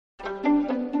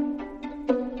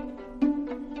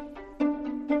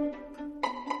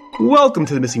Welcome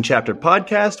to the Missing Chapter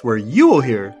podcast, where you will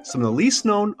hear some of the least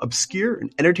known, obscure,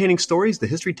 and entertaining stories the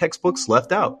history textbooks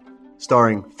left out,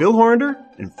 starring Phil Hollander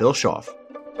and Phil Schaff.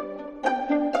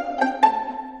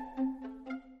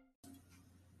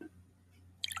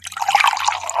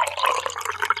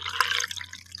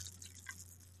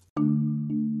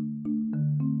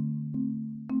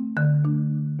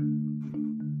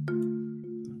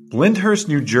 Lyndhurst,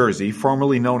 New Jersey,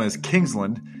 formerly known as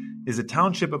Kingsland, is a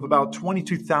township of about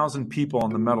 22,000 people on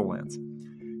the Meadowlands.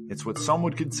 It's what some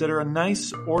would consider a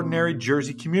nice, ordinary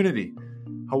Jersey community.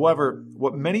 However,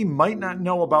 what many might not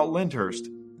know about Lyndhurst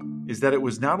is that it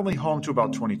was not only home to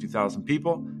about 22,000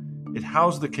 people, it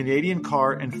housed the Canadian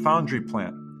Car and Foundry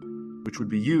plant, which would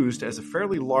be used as a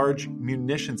fairly large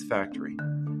munitions factory.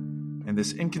 And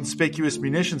this inconspicuous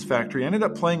munitions factory ended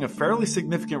up playing a fairly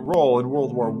significant role in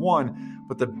World War I,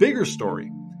 but the bigger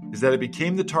story is that it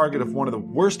became the target of one of the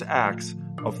worst acts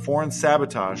of foreign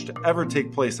sabotage to ever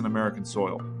take place in American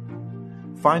soil.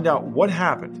 Find out what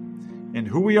happened and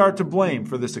who we are to blame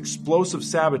for this explosive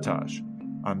sabotage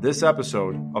on this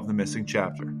episode of The Missing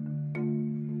Chapter.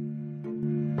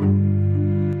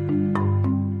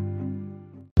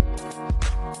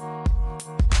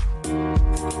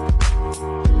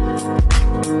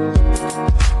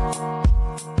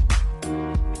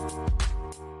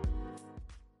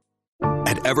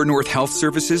 Evernorth Health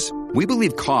Services, we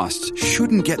believe costs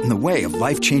shouldn't get in the way of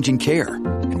life-changing care,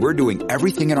 and we're doing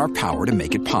everything in our power to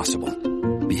make it possible.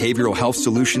 Behavioral health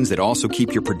solutions that also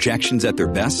keep your projections at their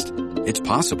best? It's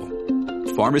possible.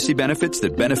 Pharmacy benefits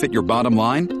that benefit your bottom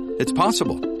line? It's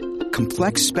possible.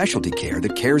 Complex specialty care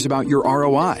that cares about your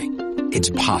ROI?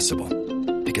 It's possible.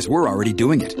 Because we're already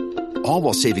doing it. All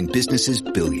while saving businesses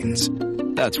billions.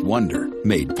 That's Wonder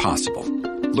made possible.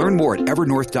 Learn more at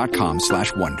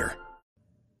evernorth.com/wonder.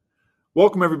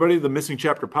 Welcome, everybody, to the Missing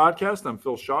Chapter podcast. I'm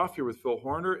Phil Schaff here with Phil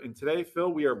Hollander. And today, Phil,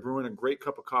 we are brewing a great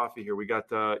cup of coffee here. We got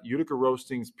Utica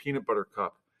Roasting's Peanut Butter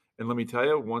Cup. And let me tell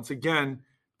you, once again,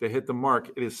 they hit the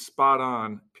mark. It is spot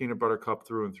on peanut butter cup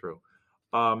through and through.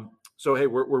 So, hey,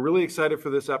 we're really excited for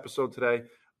this episode today.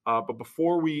 But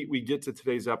before we get to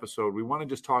today's episode, we want to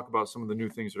just talk about some of the new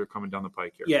things that are coming down the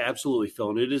pike here. Yeah, absolutely, Phil.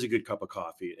 And it is a good cup of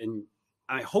coffee. And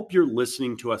I hope you're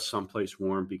listening to us someplace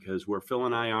warm, because where Phil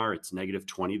and I are, it's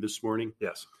 -20 this morning.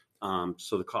 Yes.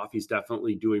 So the coffee's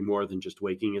definitely doing more than just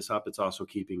waking us up. It's also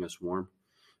keeping us warm.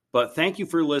 But thank you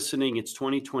for listening. It's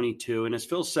 2022. And as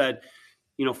Phil said,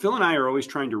 Phil and I are always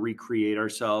trying to recreate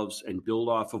ourselves and build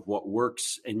off of what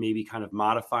works and maybe kind of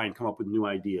modify and come up with new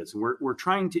ideas. And we're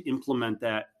trying to implement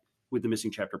that with the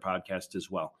Missing Chapter podcast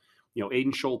as well.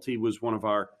 Aiden Schulte was one of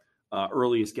our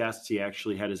earliest guests. He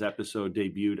actually had his episode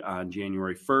debuted on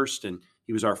January 1st, and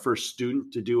he was our first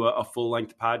student to do a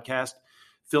full-length podcast.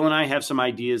 Phil and I have some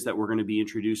ideas that we're going to be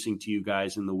introducing to you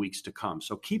guys in the weeks to come.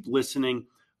 So keep listening.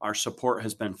 Our support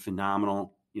has been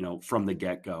phenomenal, from the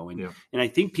get-go. And I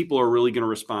think people are really going to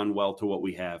respond well to what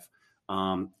we have.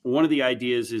 One of the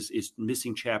ideas is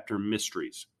Missing Chapter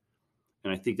Mysteries.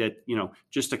 And I think that,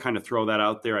 just to kind of throw that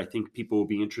out there, I think people will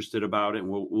be interested about it, and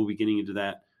we'll be getting into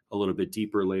that a little bit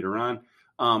deeper later on.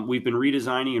 We've been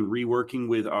redesigning and reworking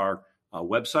with our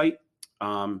website.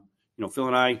 Phil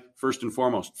and I, first and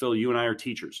foremost, Phil, you and I are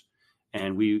teachers,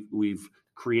 and we've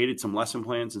created some lesson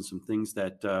plans and some things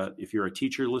that if you're a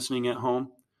teacher listening at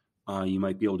home, you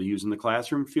might be able to use in the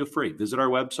classroom. Feel free. Visit our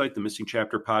website,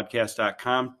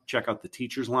 themissingchapterpodcast.com. Check out the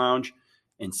Teachers Lounge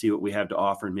and see what we have to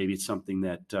offer, and maybe it's something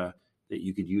that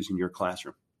you could use in your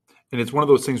classroom. And it's one of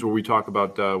those things where we talk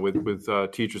about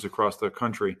with teachers across the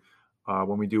country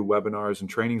when we do webinars and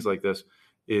trainings like this,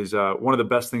 is one of the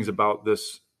best things about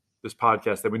this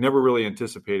podcast that we never really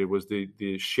anticipated was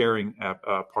the sharing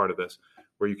part of this,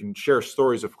 where you can share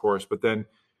stories, of course, but then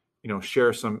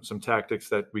share some tactics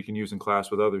that we can use in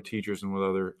class with other teachers and with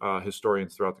other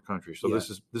historians throughout the country. So this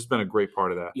has been a great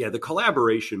part of that. Yeah, the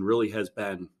collaboration really has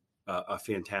been a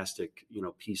fantastic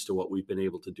piece to what we've been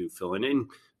able to do, Phil. And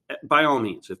by all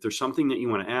means, if there's something that you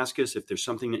want to ask us, if there's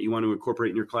something that you want to incorporate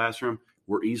in your classroom,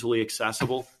 we're easily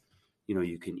accessible.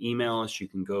 You can email us, you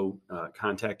can go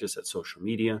contact us at social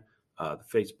media,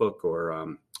 Facebook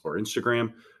or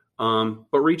Instagram,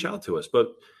 but reach out to us.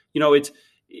 But,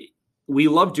 we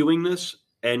love doing this,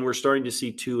 and we're starting to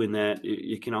see too in that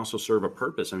it can also serve a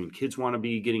purpose. I mean, kids want to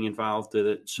be getting involved with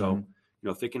it. So,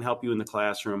 if it can help you in the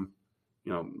classroom,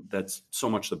 that's so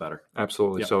much the better.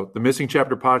 Absolutely. Yeah. So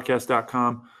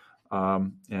themissingchapterpodcast.com.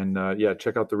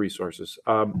 Check out the resources.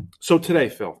 So today,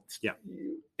 Phil,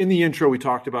 in the intro, we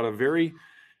talked about a very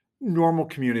normal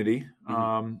community,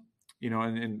 I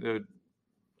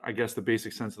guess the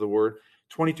basic sense of the word,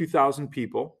 22,000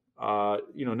 people,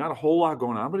 Not a whole lot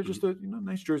going on, but it's just a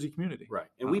nice Jersey community. Right.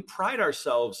 And we pride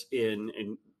ourselves in,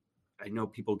 and I know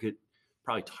people get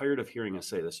probably tired of hearing us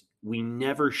say this, we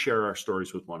never share our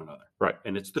stories with one another. Right.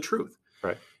 And it's the truth.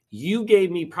 Right. You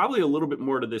gave me probably a little bit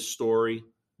more to this story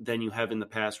than you have in the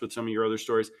past with some of your other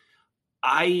stories.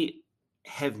 I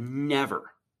have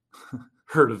never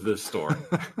heard of this story.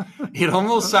 It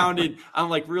almost sounded, I'm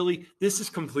like, really? This is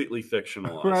completely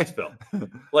fictionalized, right. Phil.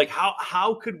 Like,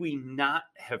 how could we not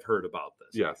have heard about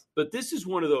this? Yes. But this is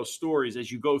one of those stories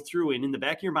as you go through, and in the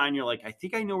back of your mind, you're like, I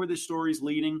think I know where this story's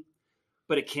leading,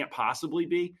 but it can't possibly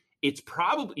be.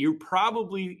 You're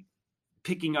probably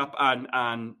picking up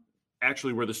on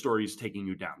actually where the story is taking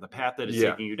you down, the path that is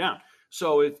taking you down.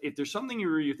 So if there's something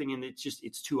you're thinking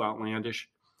it's too outlandish,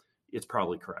 it's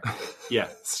probably correct. Yeah,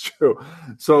 it's true.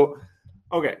 So,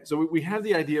 okay. So we have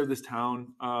the idea of this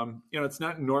town. It's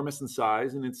not enormous in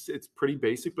size, and it's pretty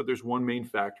basic, but there's one main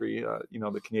factory,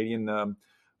 the Canadian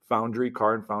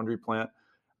car and foundry plant,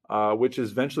 which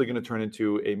is eventually going to turn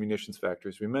into a munitions factory,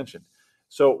 as we mentioned.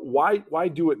 So why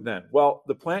do it then? Well,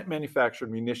 the plant manufactured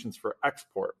munitions for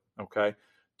export, okay,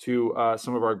 to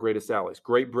some of our greatest allies,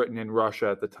 Great Britain and Russia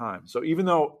at the time. So even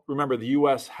though, remember, the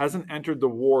U.S. hasn't entered the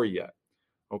war yet,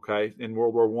 okay, in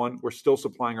World War I, we're still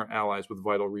supplying our allies with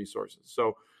vital resources.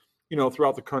 So,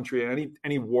 throughout the country,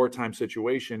 any wartime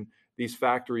situation, these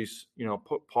factories,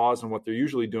 put pause on what they're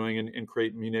usually doing and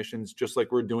create munitions, just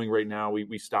like we're doing right now.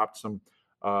 We stopped some,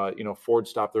 Ford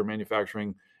stopped their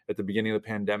manufacturing at the beginning of the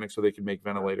pandemic so they could make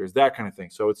ventilators, that kind of thing.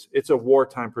 So it's a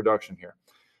wartime production here.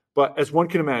 But as one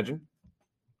can imagine,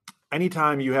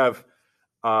 anytime you have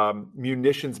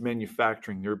munitions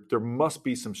manufacturing, there must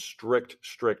be some strict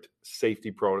safety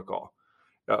protocol,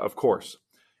 of course.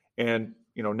 And,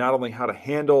 not only how to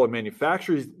handle and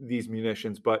manufacture these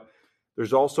munitions, but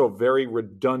there's also very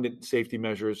redundant safety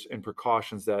measures and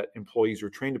precautions that employees are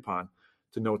trained upon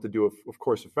to know what to do, of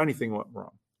course, if anything went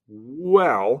wrong.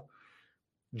 Well,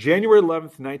 January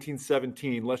 11th,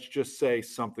 1917, let's just say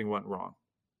something went wrong.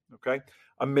 Okay.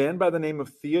 A man by the name of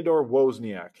Theodore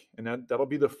Wozniak, and that'll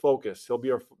be the focus. He'll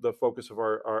be the focus of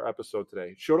our episode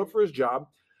today. Showed up for his job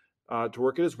to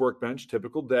work at his workbench,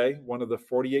 typical day, one of the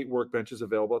 48 workbenches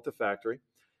available at the factory.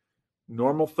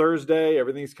 Normal Thursday,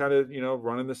 everything's kind of,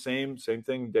 running the same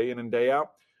thing day in and day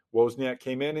out. Wozniak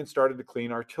came in and started to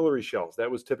clean artillery shells.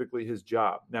 That was typically his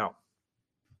job. Now,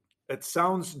 it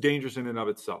sounds dangerous in and of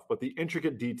itself, but the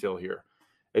intricate detail here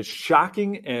is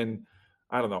shocking and,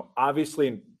 obviously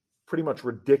and pretty much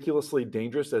ridiculously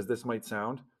dangerous as this might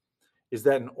sound, is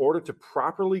that in order to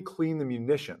properly clean the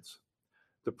munitions,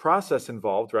 the process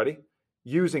involved,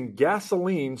 using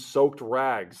gasoline-soaked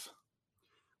rags.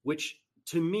 Which,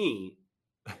 to me,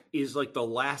 is like the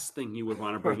last thing you would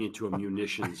want to bring into a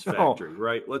munitions factory,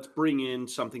 right? Let's bring in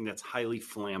something that's highly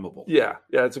flammable. Yeah,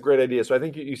 it's a great idea. So I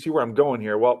think you see where I'm going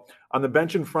here. Well, on the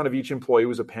bench in front of each employee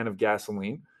was a pan of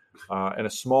gasoline and a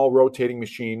small rotating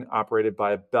machine operated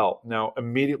by a belt. Now,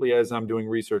 immediately as I'm doing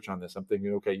research on this, I'm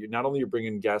thinking, okay, not only you're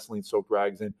bringing gasoline-soaked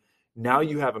rags in, now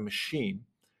you have a machine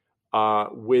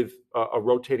with a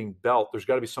rotating belt. There's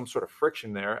got to be some sort of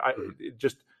friction there.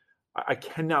 I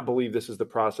cannot believe this is the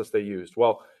process they used.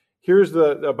 Well, here's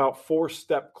the about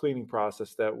 4-step cleaning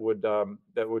process that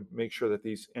would make sure that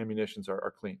these ammunitions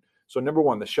are clean. So number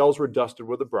 1, the shells were dusted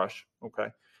with a brush. Okay.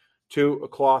 2, a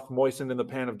cloth moistened in the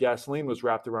pan of gasoline was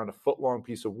wrapped around a foot-long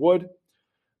piece of wood.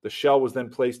 The shell was then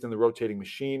placed in the rotating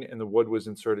machine, and the wood was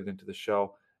inserted into the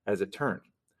shell as it turned.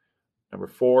 Number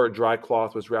 4, a dry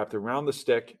cloth was wrapped around the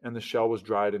stick, and the shell was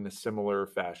dried in a similar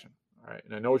fashion. All right.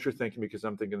 And I know what you're thinking because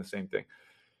I'm thinking the same thing.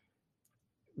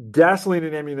 Gasoline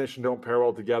and ammunition don't pair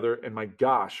well together. And my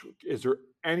gosh, is there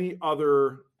any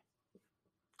other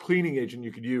cleaning agent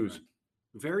you could use?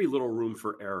 Very little room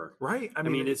for error. Right. I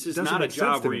mean, this is not a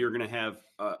job where you're going to have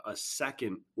a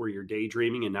second where you're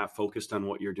daydreaming and not focused on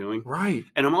what you're doing. Right.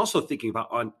 And I'm also thinking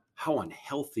about how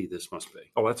unhealthy this must be.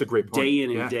 Oh, that's a great point. Day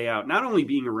in and day out, not only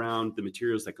being around the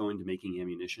materials that go into making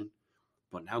ammunition,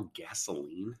 but now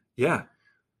gasoline. Yeah.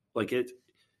 Like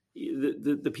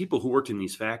the people who worked in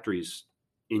these factories,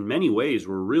 in many ways,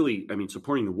 were really,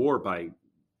 supporting the war by,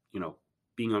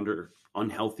 being under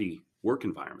unhealthy work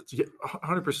environments. Yeah,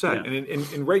 100%.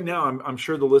 Yeah. And right now, I'm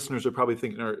sure the listeners are probably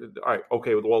thinking, all right,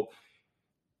 okay, well,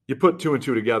 you put 2 and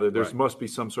 2 together. There must be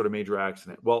some sort of major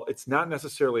accident. Well, it's not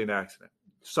necessarily an accident.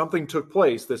 Something took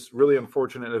place. This really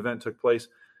unfortunate event took place,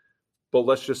 but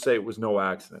let's just say it was no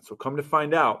accident. So come to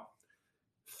find out,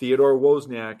 Theodore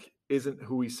Wozniak isn't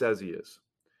who he says he is.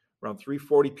 Around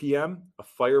 3:40 p.m., a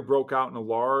fire broke out in a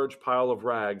large pile of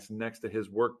rags next to his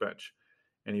workbench,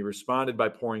 and he responded by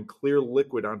pouring clear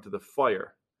liquid onto the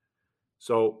fire.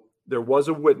 So there was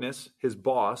a witness, his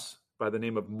boss, by the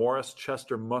name of Morris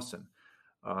Chester Musson,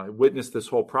 witnessed this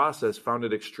whole process, found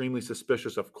it extremely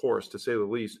suspicious, of course, to say the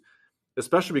least,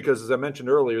 especially because, as I mentioned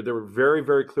earlier, there were very,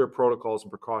 very clear protocols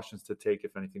and precautions to take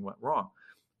if anything went wrong.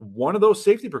 One of those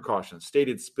safety precautions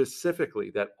stated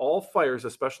specifically that all fires,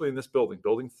 especially in this building,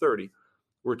 Building 30,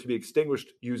 were to be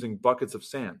extinguished using buckets of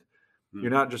sand. You're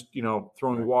not just,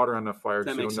 throwing water on the fire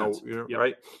because you don't know, Yep.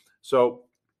 right? So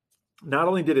not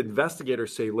only did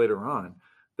investigators say later on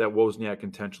that Wozniak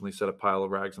intentionally set a pile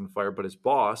of rags on fire, but his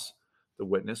boss, the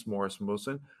witness, Morris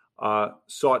Musson,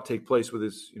 saw it take place with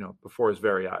his, before his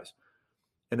very eyes.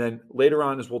 And then later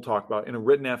on, as we'll talk about, in a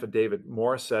written affidavit,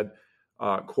 Morris said,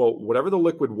 quote, "Whatever the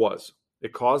liquid was,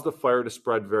 it caused the fire to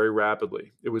spread very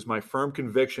rapidly. It was my firm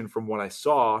conviction from what I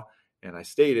saw, and I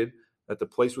stated, that the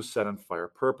place was set on fire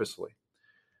purposely."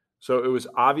 So it was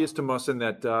obvious to Musson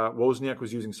that Wozniak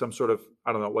was using some sort of,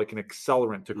 like an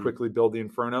accelerant to quickly build the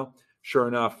inferno. Sure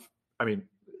enough,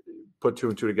 put two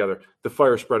and two together, the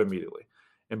fire spread immediately.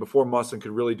 And before Musson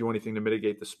could really do anything to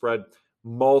mitigate the spread,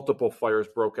 multiple fires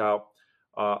broke out.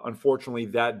 Unfortunately,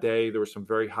 that day, there were some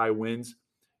very high winds,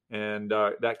 and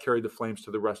that carried the flames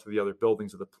to the rest of the other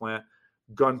buildings of the plant.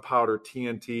 Gunpowder,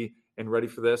 TNT, and ready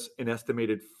for this, an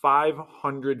estimated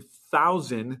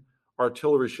 500,000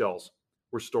 artillery shells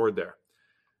were stored there.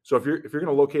 So if you're going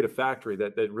to locate a factory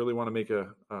that really want to make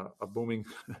a booming,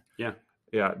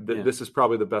 this is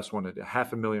probably the best one.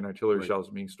 500,000 artillery shells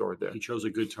being stored there. He chose a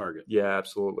good target. Yeah,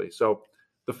 absolutely. So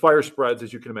the fire spreads,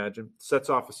 as you can imagine, sets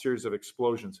off a series of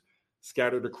explosions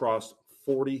scattered across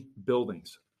 40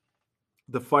 buildings.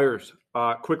 The fires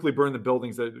quickly burned the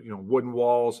buildings, wooden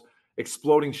walls,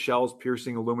 exploding shells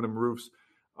piercing aluminum roofs,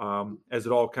 as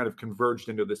it all kind of converged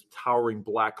into this towering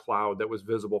black cloud that was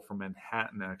visible from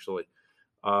Manhattan, actually.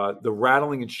 The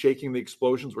rattling and shaking of the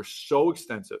explosions were so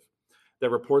extensive that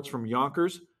reports from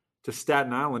Yonkers to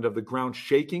Staten Island of the ground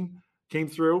shaking came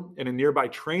through, and a nearby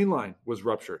train line was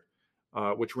ruptured,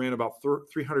 which ran about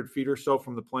 300 feet or so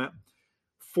from the plant.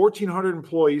 1,400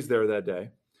 employees there that day.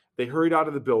 They hurried out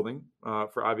of the building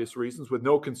for obvious reasons, with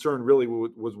no concern really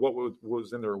was what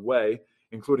was in their way,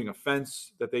 including a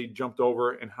fence that they jumped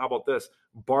over. And how about this?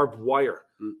 Barbed wire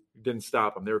didn't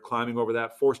stop them. They were climbing over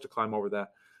that, forced to climb over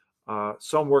that.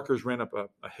 Some workers ran up a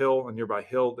hill, a nearby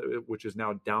hill, which is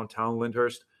now downtown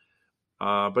Lyndhurst.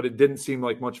 But it didn't seem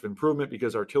like much of improvement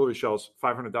because artillery shells,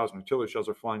 500,000 artillery shells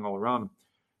are flying all around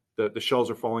them. The shells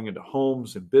are falling into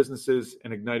homes and businesses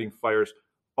and igniting fires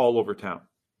all over town.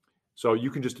 So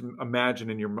you can just imagine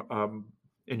in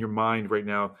your mind right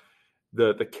now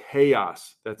the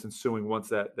chaos that's ensuing once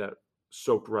that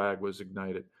soaked rag was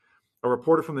ignited. A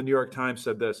reporter from the New York Times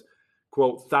said this,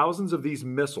 quote, "Thousands of these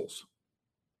missiles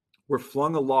were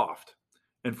flung aloft,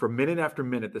 and for minute after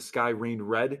minute the sky rained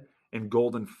red and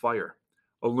golden fire,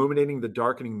 illuminating the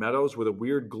darkening meadows with a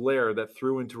weird glare that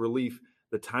threw into relief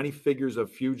the tiny figures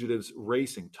of fugitives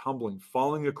racing, tumbling,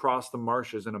 falling across the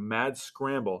marshes in a mad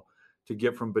scramble to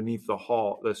get from beneath the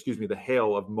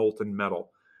hail of molten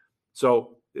metal."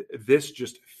 So this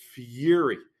just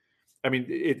fury.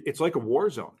 It's like a war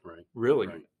zone, right? Really,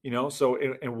 right. So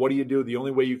and what do you do? The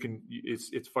only way you can,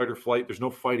 it's fight or flight. There's no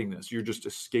fighting this. You're just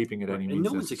escaping at any means. And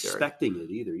no one's necessary. Expecting it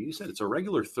either. You said it's a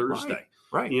regular Thursday,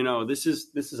 right? This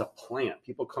is a plant.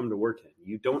 People come to work in.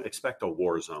 You don't expect a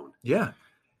war zone. Yeah.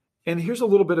 And here's a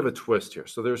little bit of a twist here.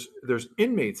 So there's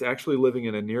inmates actually living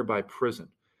in a nearby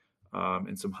prison,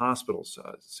 and some hospitals,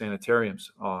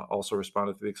 sanitariums also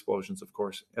responded to the explosions, of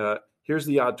course. Here's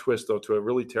the odd twist, though, to a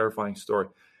really terrifying story.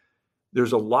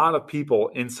 There's a lot of people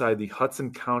inside the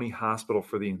Hudson County Hospital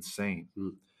for the Insane.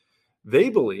 They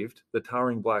believed the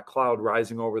towering black cloud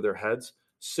rising over their heads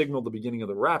signaled the beginning of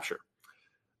the rapture.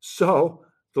 So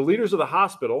the leaders of the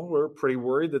hospital were pretty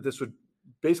worried that this would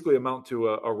basically amount to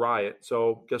a riot.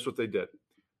 So guess what they did?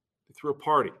 They threw a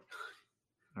party.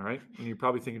 All right. And you're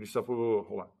probably thinking to yourself, whoa,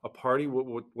 hold on. A party?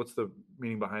 What's the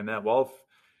meaning behind that? Well, if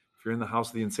you're in the house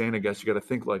of the insane, I guess you got to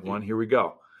think like one. Here we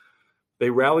go. They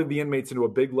rallied the inmates into a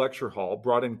big lecture hall,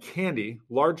 brought in candy,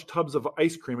 large tubs of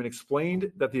ice cream, and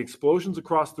explained that the explosions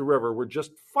across the river were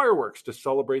just fireworks to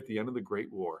celebrate the end of the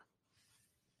Great War.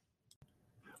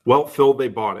 Well, Phil, they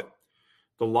bought it.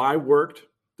 The lie worked.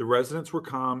 The residents were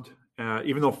calmed,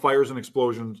 even though fires and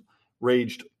explosions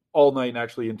raged all night and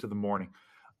actually into the morning.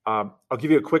 I'll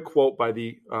give you a quick quote by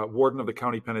the warden of the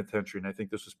county penitentiary, and I think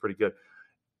this is pretty good.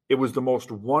 "It was the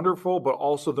most wonderful, but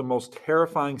also the most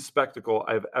terrifying spectacle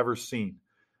I've ever seen,"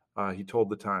 he told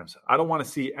the Times. "I don't want to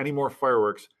see any more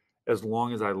fireworks as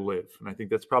long as I live." And I think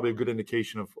that's probably a good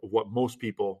indication of what most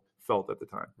people felt at the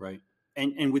time. Right.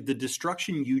 And with the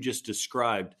destruction you just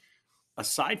described,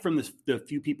 aside from the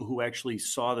few people who actually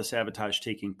saw the sabotage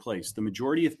taking place, the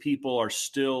majority of people are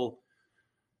still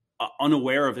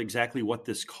unaware of exactly what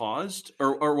this caused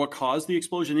or what caused the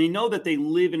explosion. They know that they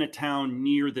live in a town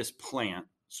near this plant.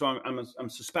 So I'm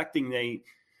suspecting they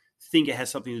think it has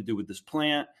something to do with this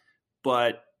plant,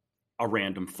 but a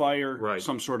random fire, right,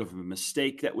 some sort of a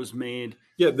mistake that was made.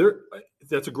 Yeah,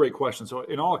 that's a great question. So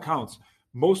in all accounts,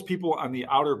 most people on the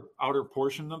outer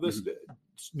portion of this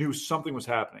knew something was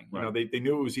happening. Right. You know, they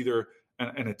knew it was either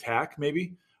an attack,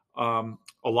 maybe. A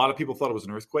lot of people thought it was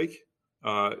an earthquake.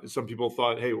 Some people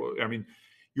thought, hey, well, I mean,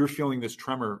 you're feeling this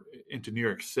tremor into New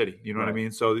York City. You know what I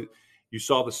mean? So you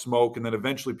saw the smoke, and then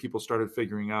eventually people started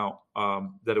figuring out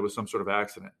that it was some sort of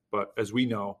accident. But as we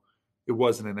know, it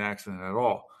wasn't an accident at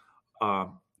all.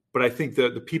 But I think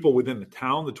the people within the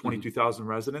town, the 22,000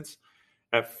 residents,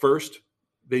 at first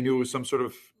they knew it was some sort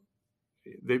of,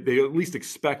 they at least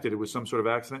expected it was some sort of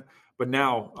accident. But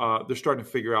now they're starting to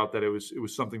figure out that it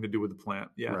was something to do with the plant.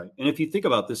 Yeah. Right. And if you think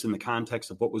about this in the context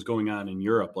of what was going on in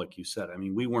Europe, like you said, I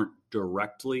mean, we weren't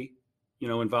directly,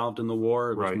 involved in the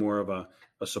war. It was more of a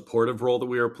supportive role that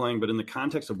we were playing. But in the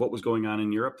context of what was going on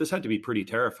in Europe, this had to be pretty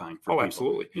terrifying for people.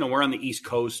 Absolutely. We're on the East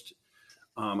Coast.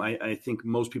 I think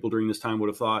most people during this time would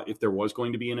have thought if there was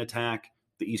going to be an attack,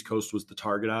 the East Coast was the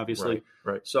target, obviously.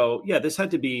 Right. So, yeah, this had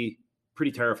to be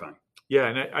pretty terrifying. Yeah,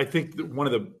 and I think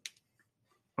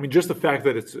just the fact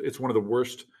that it's one of the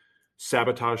worst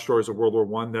sabotage stories of World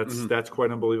War I, that's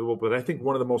quite unbelievable. But I think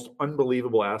one of the most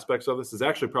unbelievable aspects of this is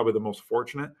actually probably the most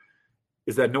fortunate,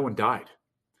 is that no one died.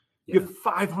 Yeah. You have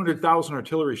 500,000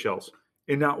 artillery shells,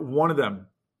 and not one of them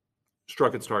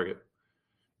struck its target.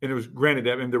 And it was granted,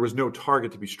 I mean, there was no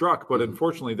target to be struck, but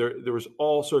unfortunately there was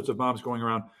all sorts of bombs going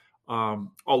around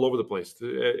all over the place.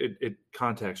 It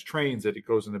contacts trains, it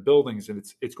goes into buildings, and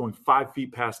it's going 5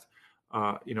 feet past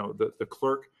the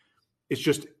clerk.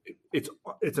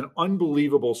 It's an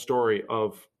unbelievable story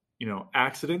of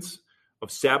accidents,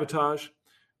 of sabotage,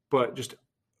 but just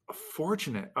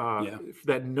fortunate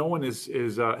that no one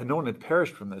no one had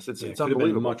perished from this. It's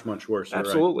unbelievable. Much, much worse.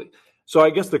 Absolutely. Right. So I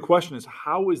guess the question is,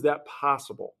 how is that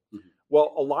possible?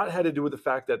 Well, a lot had to do with the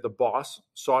fact that the boss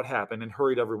saw it happen and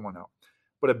hurried everyone out.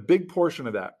 But a big portion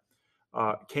of that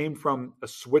came from a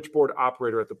switchboard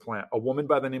operator at the plant. A woman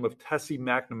by the name of Tessie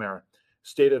McNamara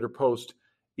stayed at her post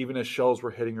even as shells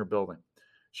were hitting her building.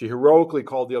 She heroically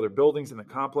called the other buildings in the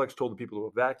complex, told the people to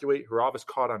evacuate. Her office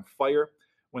caught on fire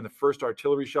when the first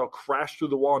artillery shell crashed through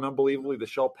the wall, and unbelievably, the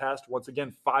shell passed once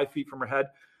again 5 feet from her head,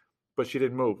 but she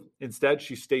didn't move. Instead,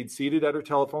 she stayed seated at her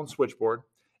telephone switchboard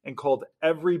and called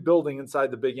every building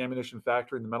inside the big ammunition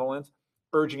factory in the Meadowlands,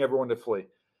 urging everyone to flee.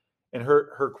 And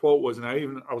her quote was, and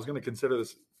I was going to consider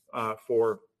this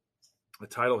for the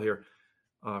title here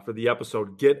for the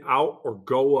episode, "Get out or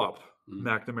go up,"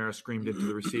 McNamara screamed into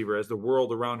the receiver as the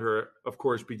world around her, of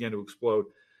course, began to explode.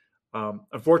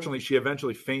 Unfortunately, she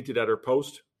eventually fainted at her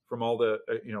post from all the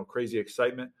crazy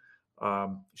excitement.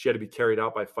 She had to be carried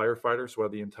out by firefighters while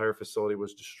the entire facility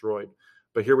was destroyed.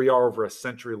 But here we are over a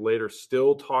century later,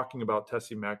 still talking about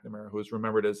Tessie McNamara, who is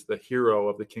remembered as the hero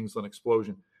of the Kingsland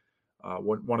explosion,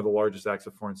 one of the largest acts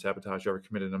of foreign sabotage ever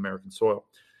committed in American soil.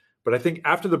 But I think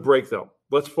after the break, though,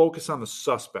 let's focus on the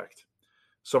suspect,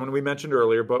 someone we mentioned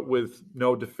earlier, but with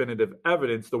no definitive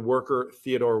evidence, the worker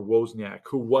Theodore Wozniak.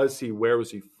 Who was he? Where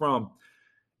was he from?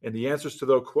 And the answers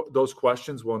to those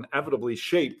questions will inevitably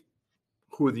shape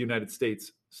who the United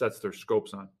States sets their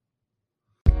scopes on.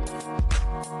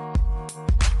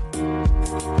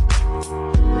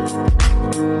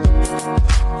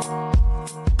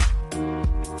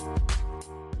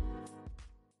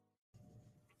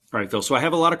 All right, Phil. So I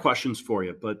have a lot of questions for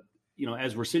you, but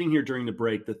as we're sitting here during the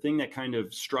break, the thing that kind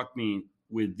of struck me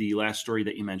with the last story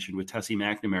that you mentioned with Tessie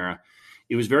McNamara,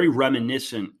 it was very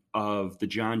reminiscent of the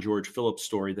John George Phillips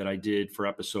story that I did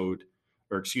for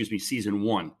season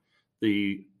 1.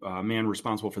 The man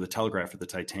responsible for the telegraph at the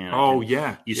Titanic. Oh,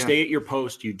 yeah. You stay at your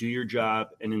post, you do your job,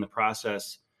 and in the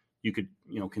process, you could,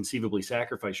 conceivably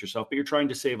sacrifice yourself, but you're trying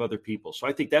to save other people. So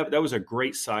I think that was a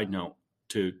great side note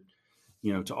to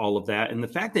all of that. And the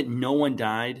fact that no one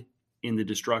died in the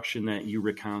destruction that you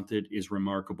recounted is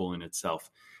remarkable in itself.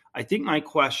 I think my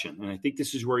question, and I think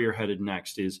this is where you're headed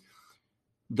next, is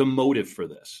the motive for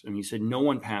this. And you said no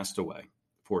one passed away,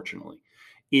 fortunately.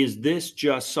 Is this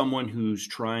just someone who's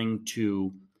trying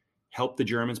to help the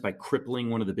Germans by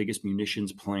crippling one of the biggest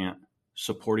munitions plant,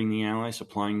 supporting the Allies,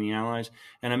 supplying the Allies?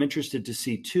 And I'm interested to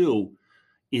see, too,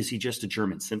 is he just a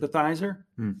German sympathizer?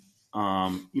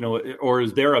 Or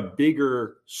is there a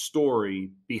bigger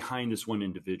story behind this one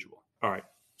individual? All right.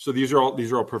 So these are all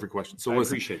perfect questions. So I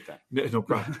appreciate that. No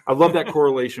problem. I love that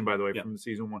correlation, by the way, from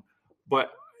season 1.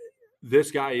 But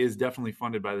this guy is definitely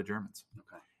funded by the Germans.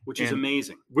 Okay. Which is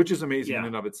amazing. Which is amazing in Yeah.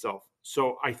 and of itself.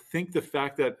 So I think the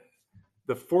fact that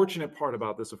the fortunate part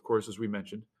about this, of course, as we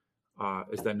mentioned,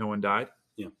 is that no one died.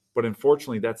 Yeah. But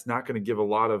unfortunately, that's not going to give a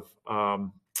lot of,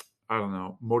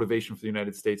 motivation for the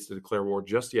United States to declare war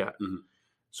just yet. Mm-hmm.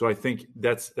 So I think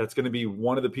that's going to be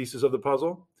one of the pieces of the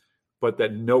puzzle, but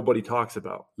that nobody talks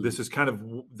about. Mm-hmm. This is kind of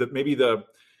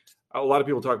a lot of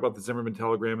people talk about the Zimmerman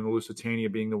telegram and the Lusitania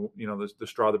being the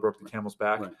straw that broke the camel's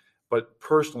back. Right. But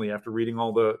personally, after reading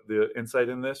all the insight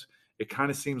in this, it kind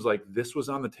of seems like this was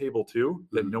on the table too,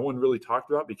 that no one really talked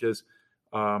about because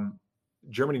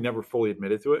Germany never fully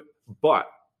admitted to it. But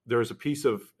there's a piece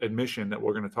of admission that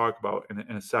we're going to talk about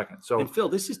in a second. So, and Phil,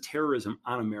 this is terrorism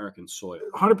on American soil.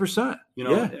 100%.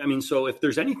 Yeah. I mean, so if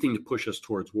there's anything to push us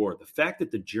towards war, the fact that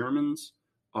the Germans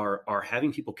are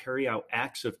having people carry out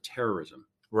acts of terrorism,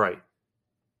 right,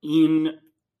 in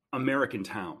American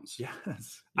towns,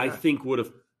 yes, I think would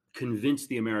have convinced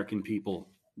the American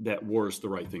people that war is the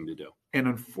right thing to do. And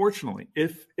unfortunately,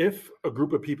 if a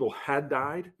group of people had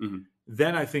died,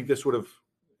 then I think this would have,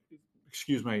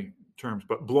 excuse my terms,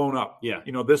 but blown up. Yeah.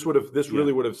 This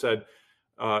really would have said,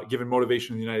 given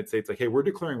motivation in the United States, like, hey, we're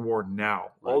declaring war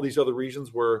now. Right. All these other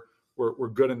regions were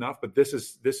good enough, but this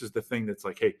is the thing that's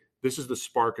like, hey, this is the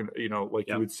spark, and you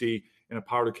would see in a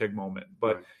powder keg moment.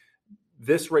 But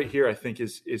this right here, I think,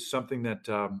 is something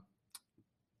that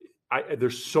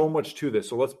there's so much to this.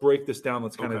 So let's break this down.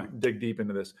 Let's kind of dig deep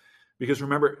into this. Because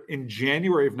remember, in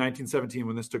January of 1917,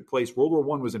 when this took place, World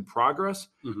War I was in progress.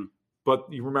 Mm-hmm.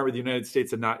 But you remember the United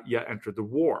States had not yet entered the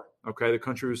war. Okay, the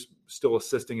country was still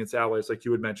assisting its allies, like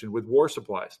you had mentioned, with war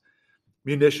supplies.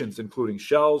 Munitions, including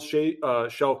shells,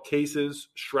 shell cases,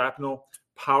 shrapnel,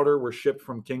 powder were shipped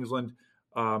from Kingsland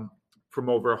from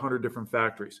over 100 different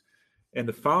factories. And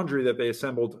the foundry that they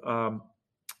assembled,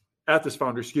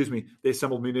 they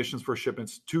assembled munitions for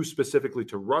shipments specifically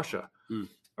to Russia. Mm.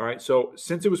 All right, so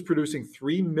since it was producing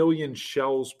 3 million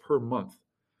shells per month,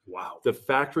 wow, the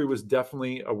factory was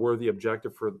definitely a worthy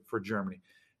objective for Germany.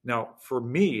 Now, for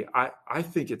me, I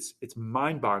think it's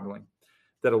mind-boggling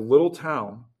that a little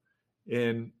town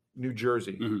in New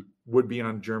Jersey would be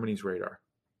on Germany's radar.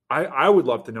 I would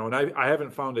love to know, and I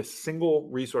haven't found a single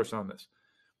resource on this.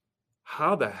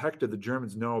 How the heck did the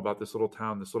Germans know about this little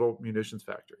town, this little munitions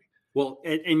factory? Well,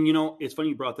 and it's funny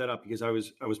you brought that up because I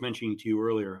was mentioning to you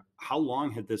earlier, how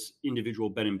long had this individual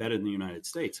been embedded in the United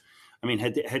States? I mean,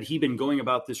 had he been going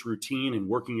about this routine and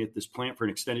working at this plant for an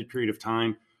extended period of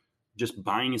time, just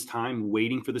buying his time,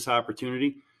 waiting for this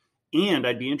opportunity? And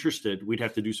I'd be interested, we'd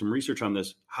have to do some research on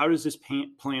this. How does this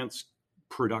plant's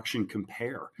production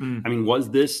compare? I mean, was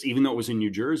this, even though it was in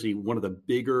New Jersey, one of the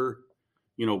bigger,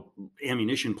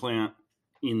 ammunition plant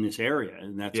in this area?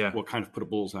 And that's what kind of put a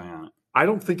bullseye on it. I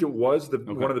don't think it was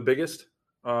one of the biggest,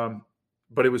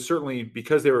 but it was certainly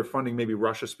because they were funding maybe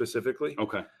Russia specifically.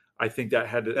 Okay. I think that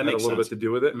had a little bit to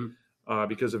do with it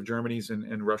because of Germany's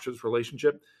and Russia's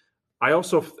relationship. I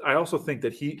also think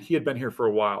that he had been here for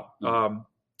a while.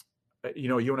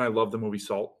 You and I love the movie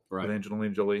Salt with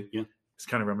Angelina Jolie. Yeah. It's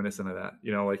kind of reminiscent of that.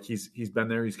 Like he's been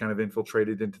there. He's kind of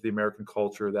infiltrated into the American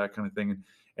culture, that kind of thing.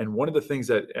 And one of the things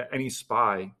that any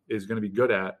spy is going to be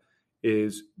good at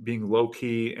is being low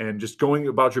key and just going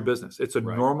about your business. It's a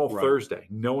normal Thursday.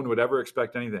 No one would ever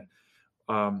expect anything.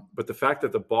 But the fact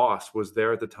that the boss was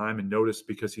there at the time and noticed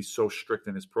because he's so strict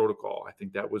in his protocol, I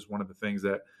think that was one of the things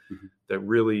that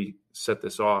really set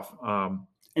this off.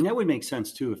 And that would make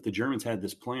sense too. If the Germans had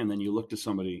this plan, then you look to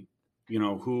somebody,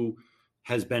 who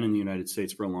has been in the United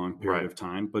States for a long period of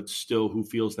time, but still who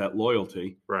feels that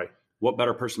loyalty. Right. What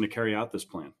better person to carry out this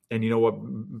plan? And you know what?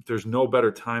 There's no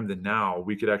better time than now.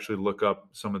 We could actually look up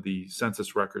some of the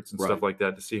census records and stuff like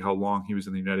that to see how long he was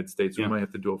in the United States. We might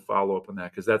have to do a follow-up on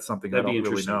that because that's something I don't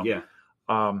really know. Yeah.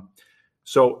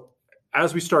 So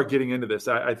as we start getting into this,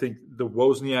 I think the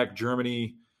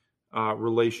Wozniak-Germany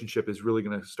relationship is really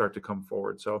going to start to come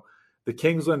forward. So the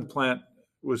Kingsland plant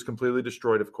was completely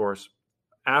destroyed, of course.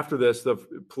 After this, the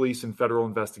police and federal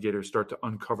investigators start to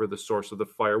uncover the source of the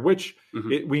fire, which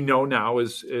we know now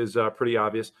is pretty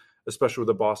obvious, especially with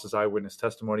the boss's eyewitness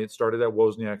testimony. It started at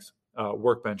Wozniak's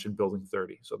workbench in Building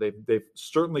 30. So they've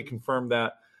certainly confirmed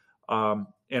that.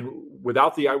 And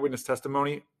without the eyewitness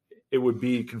testimony, it would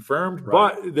be confirmed.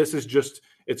 Right. But this is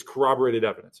it's corroborated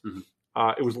evidence.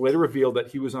 It was later revealed that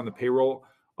he was on the payroll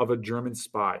of a German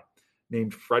spy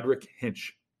named Friedrich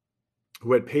Hinch,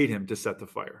 who had paid him to set the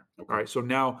fire. Okay. All right. So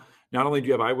now, not only do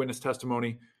you have eyewitness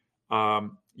testimony,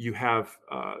 you have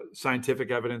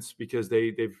scientific evidence because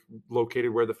they've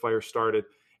located where the fire started,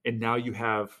 and now you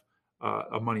have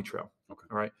a money trail. Okay.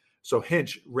 All right. So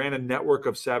Hinch ran a network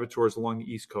of saboteurs along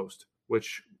the East Coast,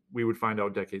 which we would find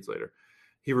out decades later.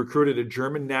 He recruited a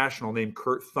German national named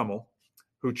Kurt Thummel,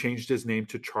 who changed his name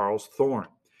to Charles Thorne.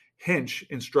 Hinch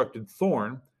instructed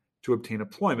Thorne to obtain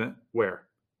employment where?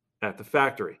 At the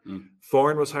factory.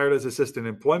 Thorne was hired as assistant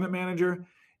employment manager.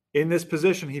 In this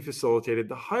position, he facilitated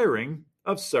the hiring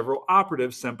of several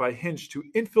operatives sent by Hinch to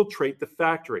infiltrate the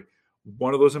factory.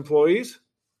 One of those employees,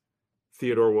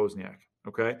 Theodore Wozniak.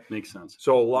 Okay? Makes sense.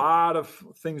 So a lot of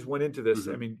things went into this.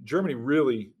 I mean, Germany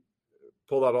really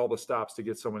pulled out all the stops to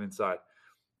get someone inside.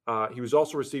 He was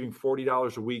also receiving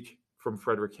 $40 a week from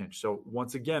Frederick Hinch. So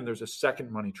once again, there's a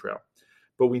second money trail.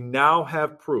 But we now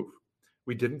have proof.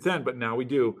 We didn't then, but now we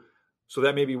do. So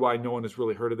that may be why no one has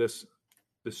really heard of this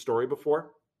story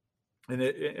before.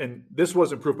 And this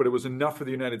wasn't proof, but it was enough for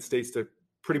the United States to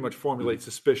pretty much formulate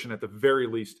suspicion at the very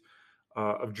least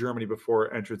of Germany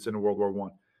before entrance into World War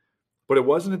I. But it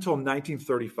wasn't until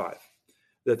 1935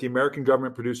 that the American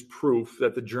government produced proof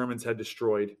that the Germans had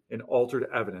destroyed and altered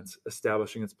evidence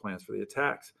establishing its plans for the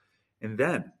attacks. And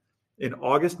then, in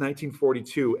August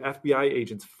 1942, FBI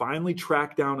agents finally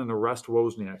tracked down and arrested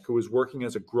Wozniak, who was working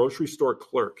as a grocery store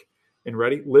clerk and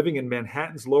living in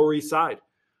Manhattan's Lower East Side.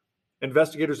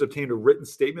 Investigators obtained a written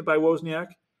statement by Wozniak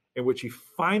in which he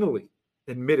finally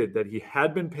admitted that he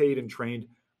had been paid and trained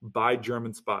by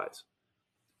German spies.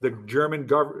 The German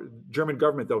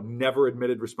government, though, never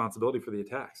admitted responsibility for the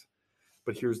attacks.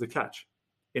 But here's the catch.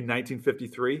 In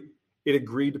 1953, it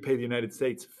agreed to pay the United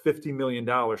States $50 million,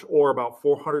 or about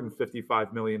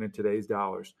 $455 million in today's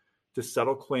dollars, to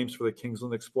settle claims for the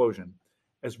Kingsland explosion,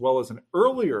 as well as an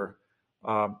earlier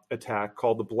attack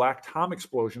called the Black Tom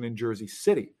explosion in Jersey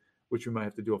City, which we might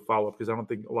have to do a follow-up because I don't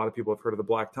think a lot of people have heard of the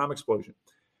Black Tom explosion.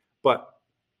 But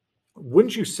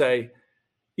wouldn't you say,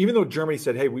 even though Germany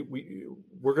said, hey,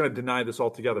 we're going to deny this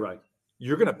altogether, right?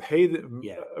 You're going to pay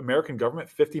the American government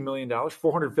 $50 million,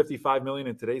 $455 million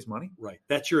in today's money? Right.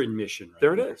 That's your admission. Right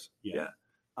there it is. Yeah.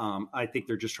 I think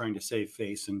they're just trying to save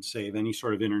face and save any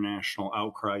sort of international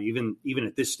outcry, even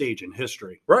at this stage in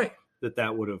history. Right.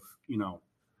 That would have,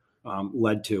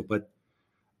 led to.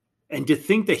 And to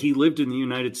think that he lived in the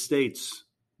United States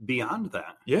beyond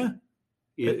that. Yeah.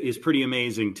 Is pretty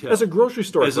amazing too. As a grocery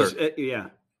store clerk. Yeah.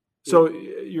 So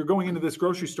you're going into this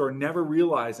grocery store never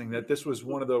realizing that this was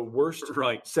one of the worst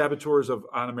saboteurs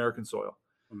on American soil.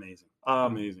 Amazing.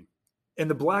 Amazing. And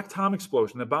the Black Tom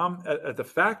explosion, the bomb at the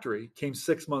factory came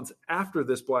 6 months after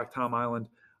this Black Tom Island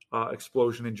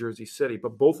explosion in Jersey City.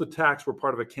 But both attacks were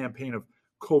part of a campaign of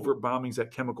covert bombings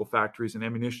at chemical factories and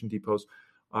ammunition depots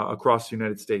across the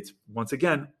United States. Once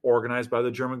again, organized by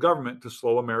the German government to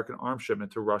slow American arms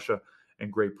shipment to Russia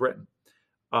and Great Britain.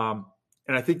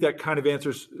 And I think that kind of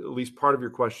answers at least part of your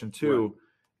question too,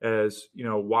 as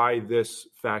why this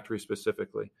factory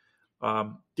specifically.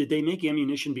 Did they make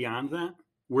ammunition beyond that?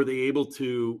 Were they able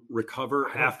to recover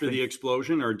after the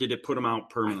explosion, or did it put them out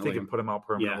permanently? I think it put them out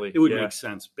permanently. Yeah, it would make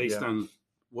sense based on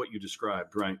what you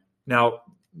described, right? Now,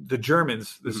 the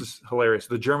Germans, this is hilarious.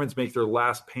 The Germans make their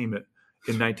last payment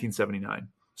in 1979,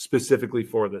 specifically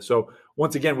for this. So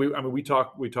once again, we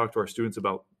talk to our students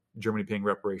about Germany paying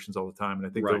reparations all the time. And I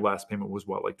think their last payment was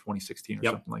like 2016 or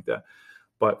something like that.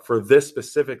 But for this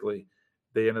specifically,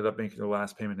 they ended up making their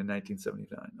last payment in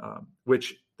 1979,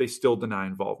 which they still deny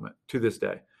involvement to this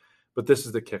day. But this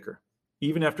is the kicker.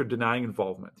 Even after denying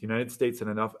involvement, the United States had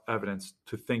enough evidence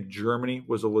to think Germany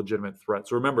was a legitimate threat.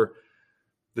 So remember,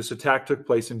 this attack took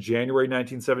place in January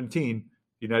 1917.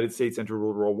 The United States entered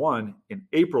World War I in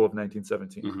April of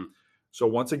 1917. Mm-hmm. So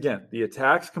once again, the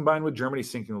attacks combined with Germany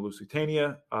sinking the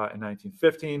Lusitania in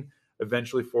 1915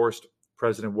 eventually forced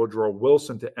President Woodrow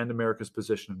Wilson to end America's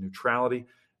position of neutrality,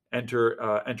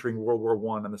 entering World War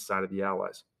I on the side of the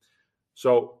Allies.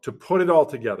 So to put it all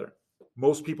together,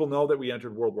 most people know that we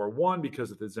entered World War I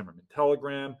because of the Zimmerman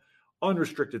telegram,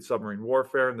 unrestricted submarine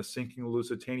warfare, and the sinking of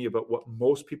Lusitania. But what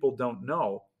most people don't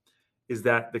know is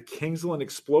that the Kingsland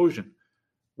explosion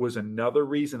was another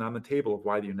reason on the table of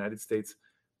why the United States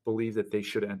believed that they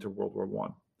should enter World War I.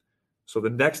 So the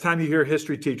next time you hear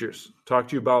history teachers talk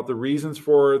to you about the reasons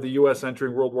for the U.S.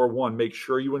 entering World War I, make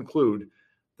sure you include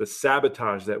the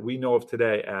sabotage that we know of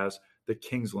today as the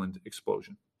Kingsland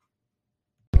explosion.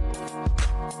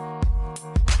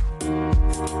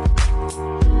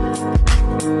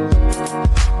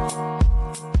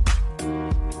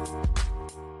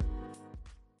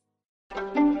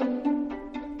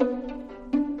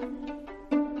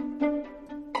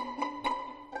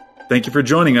 Thank you for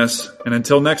joining us, and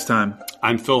until next time,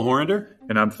 I'm Phil Horander.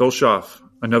 And I'm Phil Schaff.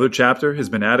 Another chapter has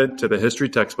been added to the history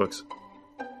textbooks.